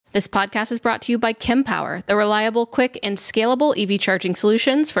This podcast is brought to you by Kempower, the reliable, quick, and scalable EV charging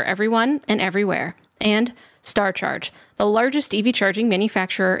solutions for everyone and everywhere. And StarCharge, the largest EV charging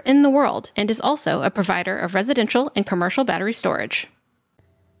manufacturer in the world, and is also a provider of residential and commercial battery storage.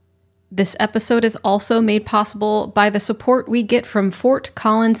 This episode is also made possible by the support we get from Fort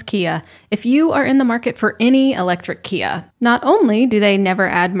Collins Kia. If you are in the market for any electric Kia, not only do they never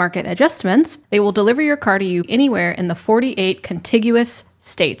add market adjustments, they will deliver your car to you anywhere in the 48 contiguous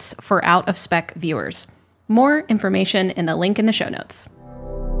states for out-of-spec viewers. More information in the link in the show notes.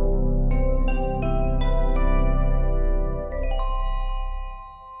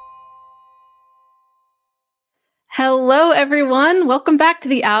 Hello, everyone. Welcome back to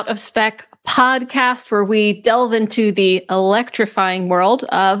the Out of Spec podcast, where we delve into the electrifying world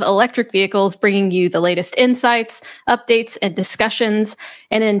of electric vehicles, bringing you the latest insights, updates, and discussions.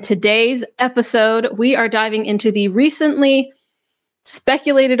 And in today's episode, we are diving into the recently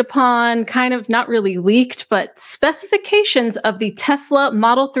speculated upon, kind of not really leaked, but specifications of the Tesla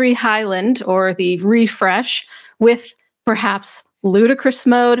Model 3 Highland, or the refresh, with perhaps ludicrous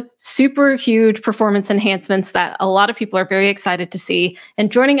mode, super huge performance enhancements that a lot of people are very excited to see.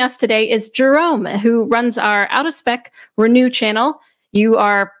 And joining us today is Jerome, who runs our Out of Spec Renew channel. You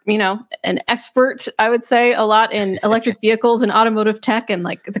are, an expert, I would say, a lot in electric vehicles and automotive tech and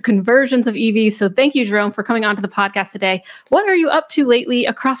like the conversions of EVs. So thank you, Jerome, for coming onto the podcast today. What are you up to lately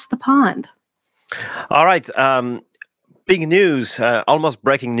across the pond? All right. Big news, almost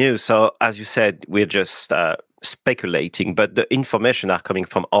breaking news. So as you said, we're just speculating, but the information are coming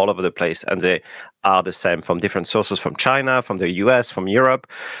from all over the place, and they are the same from different sources, from China, from the US, from Europe.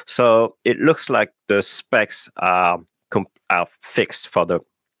 So it looks like the specs are fixed for the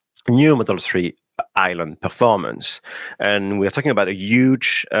new Model 3 Highland performance. And we're talking about a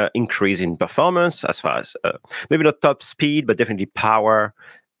huge increase in performance as far as maybe not top speed, but definitely power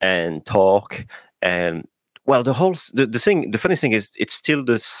and torque. And well, the funny thing is it's still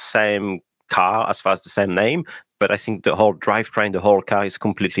the same car as far as the same name, but I think the whole drivetrain, the whole car is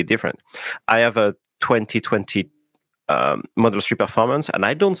completely different. I have a 2020 Model 3 performance, and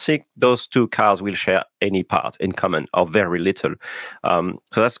I don't think those two cars will share any part in common, or very little. So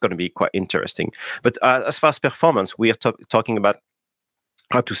that's going to be quite interesting. But as far as performance, we are talking about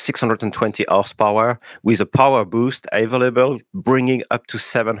up to 620 horsepower with a power boost available, bringing up to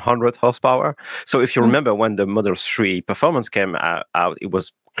 700 horsepower. So if you remember when the Model 3 performance came out, it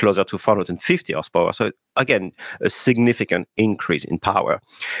was closer to 450 horsepower. So again, a significant increase in power.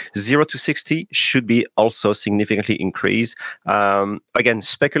 0 to 60 should be also significantly increased. Again,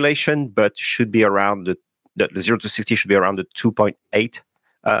 speculation, but should be around the 0 to 60 should be around the 2.8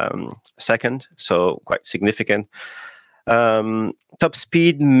 second. So quite significant. Top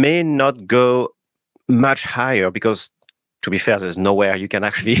speed may not go much higher because, to be fair, there's nowhere you can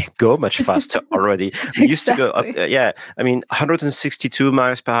actually go much faster already. We used to go up, 162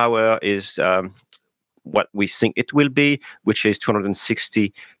 miles per hour is what we think it will be, which is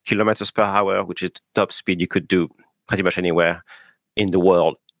 260 kilometers per hour, which is the top speed you could do pretty much anywhere in the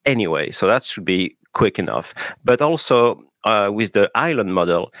world anyway. So that should be quick enough. But also, with the Highland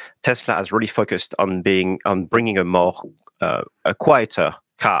model, Tesla has really focused on bringing a quieter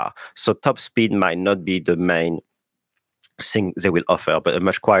car. So top speed might not be the main thing they will offer, but a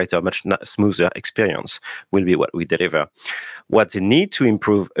much quieter, much smoother experience will be what we deliver. What they need to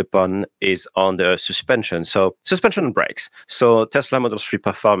improve upon is on the suspension. So suspension and brakes. So Tesla Model 3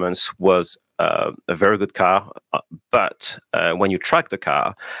 performance was a very good car, but when you track the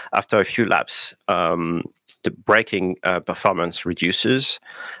car after a few laps, the braking performance reduces,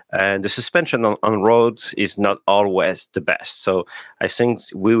 and the suspension on roads is not always the best. So I think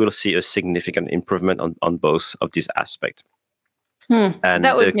we will see a significant improvement on both of these aspects. And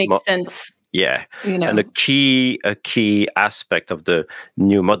that would make sense. Yeah. And a key aspect of the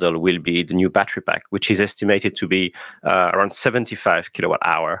new model will be the new battery pack, which is estimated to be around 75 kilowatt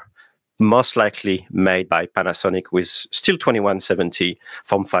hour, most likely made by Panasonic with still 2170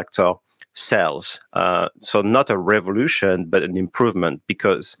 form factor cells. So not a revolution, but an improvement,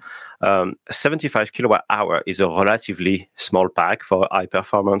 because 75 kilowatt hour is a relatively small pack for a high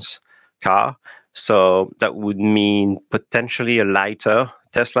performance car. So that would mean potentially a lighter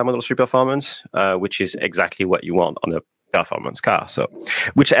Tesla Model 3 performance, which is exactly what you want on a performance car. So,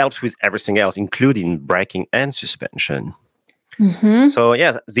 which helps with everything else, including braking and suspension. So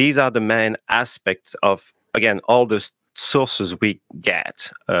yeah, these are the main aspects of, again, all the sources we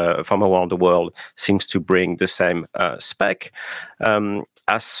get from around the world seems to bring the same spec.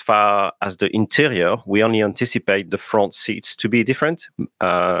 As far as the interior, we only anticipate the front seats to be different,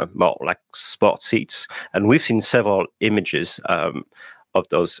 more like sport seats. And we've seen several images of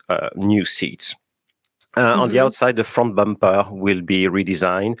those new seats. On the outside, the front bumper will be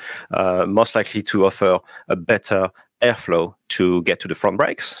redesigned, most likely to offer a better airflow to get to the front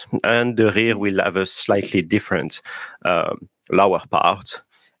brakes, and the rear will have a slightly different lower part,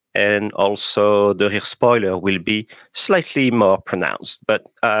 and also the rear spoiler will be slightly more pronounced, but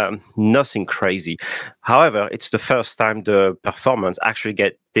nothing crazy. However, it's the first time the Performance actually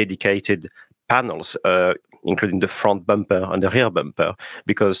get dedicated panels, including the front bumper and the rear bumper,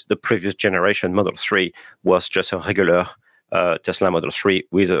 because the previous generation Model 3 was just a regular Tesla Model 3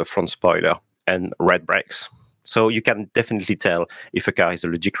 with a front spoiler and red brakes. So you can definitely tell if a car is a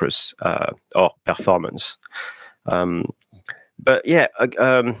Ludicrous or Performance. But yeah,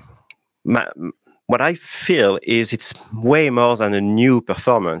 what I feel is it's way more than a new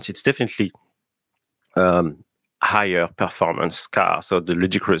Performance. It's definitely higher performance car. So the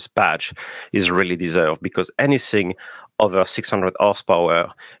Ludicrous badge is really deserved, because anything over 600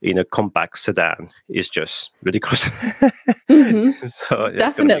 horsepower in a compact sedan is just ludicrous. So it's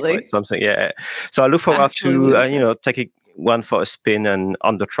definitely quite something. Yeah. So I look forward to taking one for a spin, and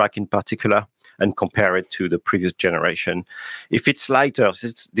on the track in particular, and compare it to the previous generation. If it's lighter,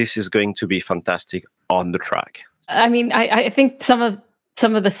 this is going to be fantastic on the track. I mean, I think some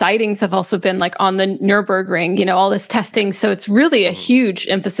of the sightings have also been like on the Nürburgring, all this testing. So it's really a huge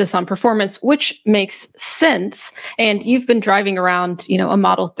emphasis on performance, which makes sense. And you've been driving around, a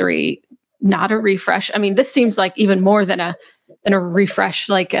Model 3, not a refresh. I mean, this seems like even more than a refresh,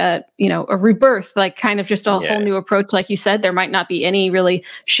 like a rebirth, like kind of just a whole new approach. Like you said, there might not be any really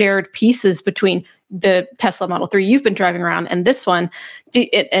shared pieces between the Tesla Model 3 you've been driving around and this one.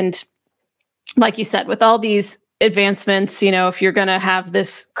 And like you said, with all these advancements, if you're going to have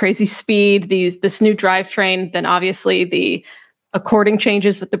this crazy speed, this new drivetrain, then obviously the according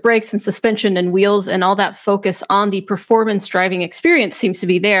changes with the brakes and suspension and wheels and all that focus on the performance driving experience seems to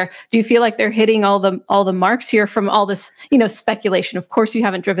be there. Do you feel like they're hitting all the marks here from all this, speculation? Of course, you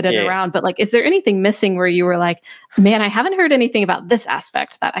haven't driven it around, but like, is there anything missing where you were like, man, I haven't heard anything about this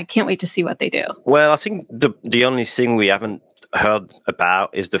aspect that I can't wait to see what they do? Well, I think the only thing we haven't heard about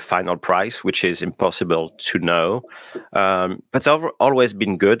is the final price, which is impossible to know. But it's always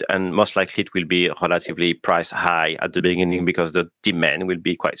been good, and most likely it will be relatively price high at the beginning, because the demand will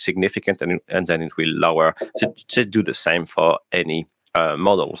be quite significant, and then it will lower. So just do the same for any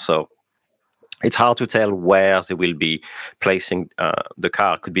model. So it's hard to tell where they will be placing the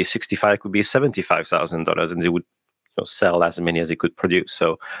car. Could be $65,000, could be $75,000, and they would sell as many as they could produce.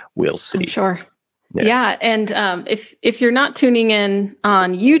 So we'll see. I'm sure. Yeah. And if you're not tuning in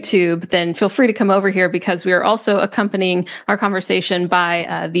on YouTube, then feel free to come over here, because we are also accompanying our conversation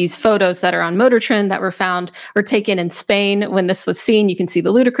by these photos that are on Motor Trend that were found or taken in Spain when this was seen. You can see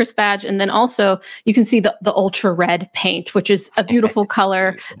the Ludicrous badge, and then also you can see the ultra red paint, which is a beautiful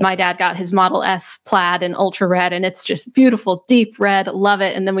color. My dad got his Model S plaid in ultra red, and it's just beautiful, deep red. Love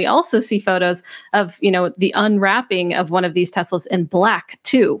it. And then we also see photos of, the unwrapping of one of these Teslas in black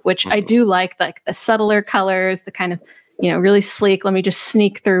too, which I do like the subtler colors, the kind of, really sleek, let me just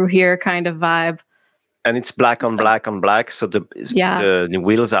sneak through here kind of vibe. And it's black on black on black. So the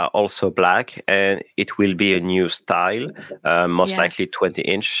wheels are also black, and it will be a new style, most likely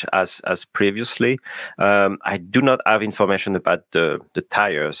 20-inch as previously. I do not have information about the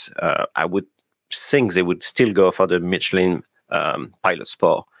tires. I would think they would still go for the Michelin Pilot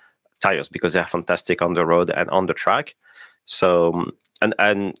Sport tires, because they're fantastic on the road and on the track. So,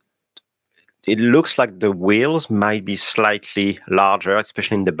 and it looks like the wheels might be slightly larger,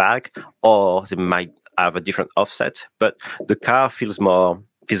 especially in the back, or they might have a different offset. But the car feels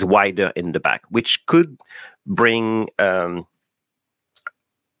wider in the back, which could bring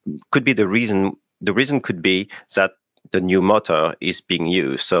could be the reason. The reason could be that the new motor is being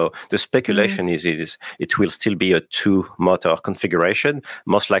used. So the speculation is it will still be a 2-motor configuration,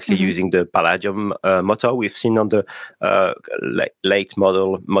 most likely using the Palladium motor we've seen on the late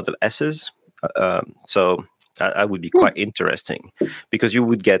Model S's. So that would be quite interesting, because you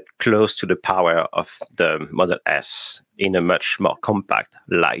would get close to the power of the Model S in a much more compact,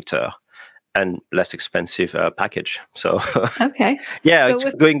 lighter, and less expensive package. So okay, yeah.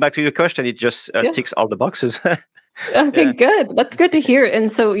 So going back to your question, it just ticks all the boxes. Okay, good. That's good to hear.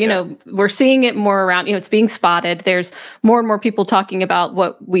 And so, we're seeing it more around, it's being spotted. There's more and more people talking about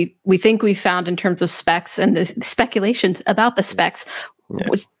what we think we found in terms of specs, and the speculations about the specs. Yeah.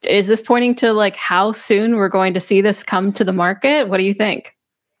 Is this pointing to like how soon we're going to see this come to the market? What do you think?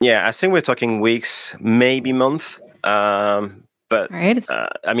 Yeah, I think we're talking weeks, maybe month. But right.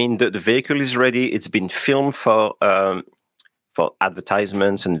 I mean, the vehicle is ready. It's been filmed for for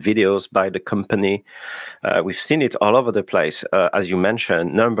advertisements and videos by the company. We've seen it all over the place. As you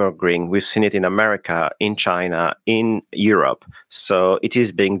mentioned, Nürburgring, we've seen it in America, in China, in Europe. So it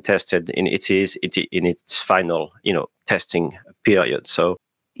is being tested in its final, testing period. So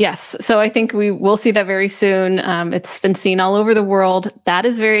yes. So I think we will see that very soon. It's been seen all over the world. That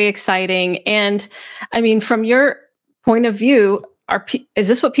is very exciting. And I mean, from your point of view, is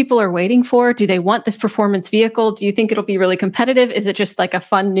this what people are waiting for? Do they want this performance vehicle? Do you think it'll be really competitive? Is it just like a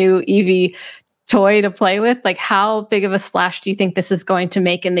fun new EV toy to play with? Like, how big of a splash do you think this is going to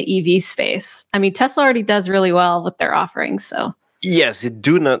make in the EV space? I mean, Tesla already does really well with their offerings. So yes, it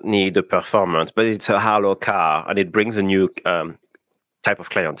do not need the performance, but it's a halo car, and it brings a new type of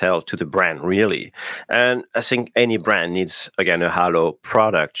clientele to the brand, really. And I think any brand needs, again, a halo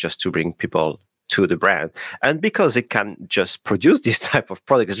product just to bring people to the brand. And because it can just produce this type of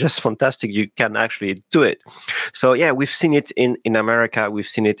product, it's just fantastic. You can actually do it. So yeah, we've seen it in America, we've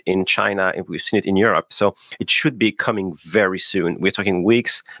seen it in China, and we've seen it in Europe. So it should be coming very soon. We're talking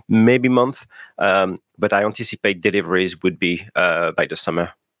weeks, maybe month, but I anticipate deliveries would be by the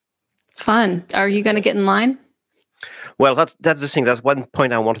summer. Fun. Are you going to get in line? Well, that's the thing. That's one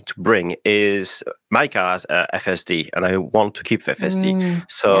point I wanted to bring is my car has FSD, and I want to keep FSD.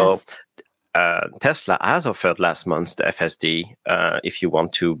 So yes. Tesla has offered last month the FSD. If you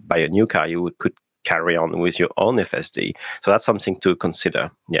want to buy a new car, you could carry on with your own FSD. So that's something to consider.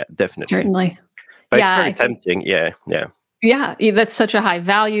 Yeah, definitely. Certainly. But it's very tempting. Yeah. Yeah, that's such a high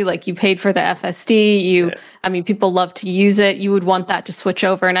value. Like, you paid for the FSD. I mean, people love to use it. You would want that to switch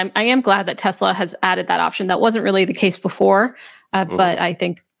over. And I am glad that Tesla has added that option. That wasn't really the case before, but I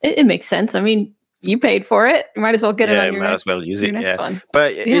think it makes sense. I mean, you paid for it. You might as well get it on your next, as well use it. Next one.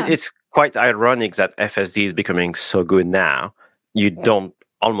 But it's quite ironic that FSD is becoming so good now. You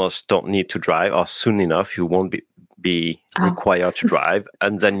almost don't need to drive, or soon enough you won't be required to drive,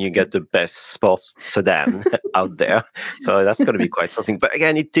 and then you get the best sports sedan out there. So that's going to be quite something. But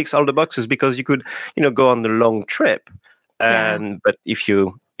again, it ticks all the boxes because you could, go on the long trip, but if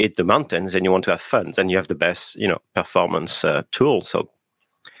you hit the mountains and you want to have fun, then you have the best, performance tool. So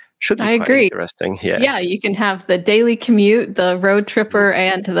should be quite interesting. Yeah, you can have the daily commute, the road tripper,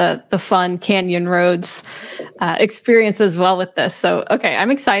 and the fun canyon roads experience as well with this. So, okay,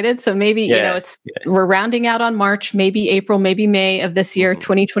 I'm excited. So maybe, we're rounding out on March, maybe April, maybe May of this year,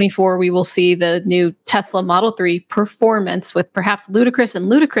 2024, we will see the new Tesla Model 3 Performance with perhaps Ludicrous and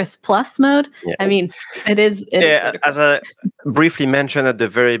Ludicrous Plus mode. Yeah. I mean, it is as I briefly mentioned at the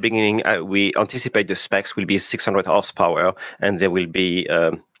very beginning, we anticipate the specs will be 600 horsepower, and there will be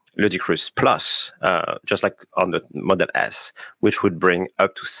Ludicrous Plus, just like on the Model S, which would bring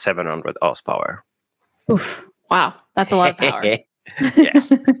up to 700 horsepower. Oof. Wow. That's a lot of power.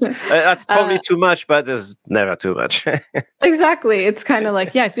 Yes. That's probably too much, but there's never too much. Exactly. It's kind of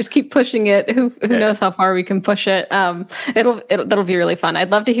like, just keep pushing it. Who knows how far we can push it. That'll be really fun.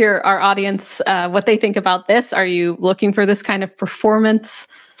 I'd love to hear our audience, what they think about this. Are you looking for this kind of performance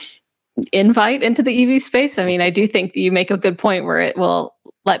invite into the EV space? I mean, I do think you make a good point where it will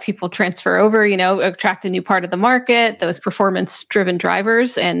let people transfer over, attract a new part of the market, those performance-driven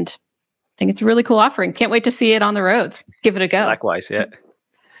drivers, and I think it's a really cool offering. Can't wait to see it on the roads. Give it a go. Likewise, yeah.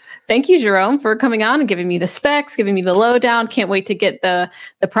 Thank you, Jerome, for coming on and giving me the specs, giving me the lowdown. Can't wait to get the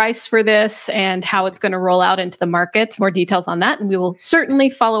price for this and how it's going to roll out into the markets. More details on that, and we will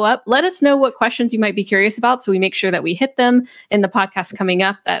certainly follow up. Let us know what questions you might be curious about so we make sure that we hit them in the podcast coming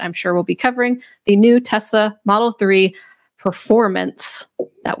up that I'm sure we'll be covering. The new Tesla Model 3 Performance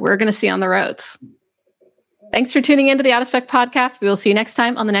that we're going to see on the roads. Thanks for tuning into the Out of Spec podcast. We will see you next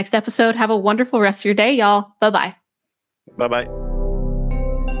time on the next episode. Have a wonderful rest of your day, y'all. Bye-bye. Bye-bye.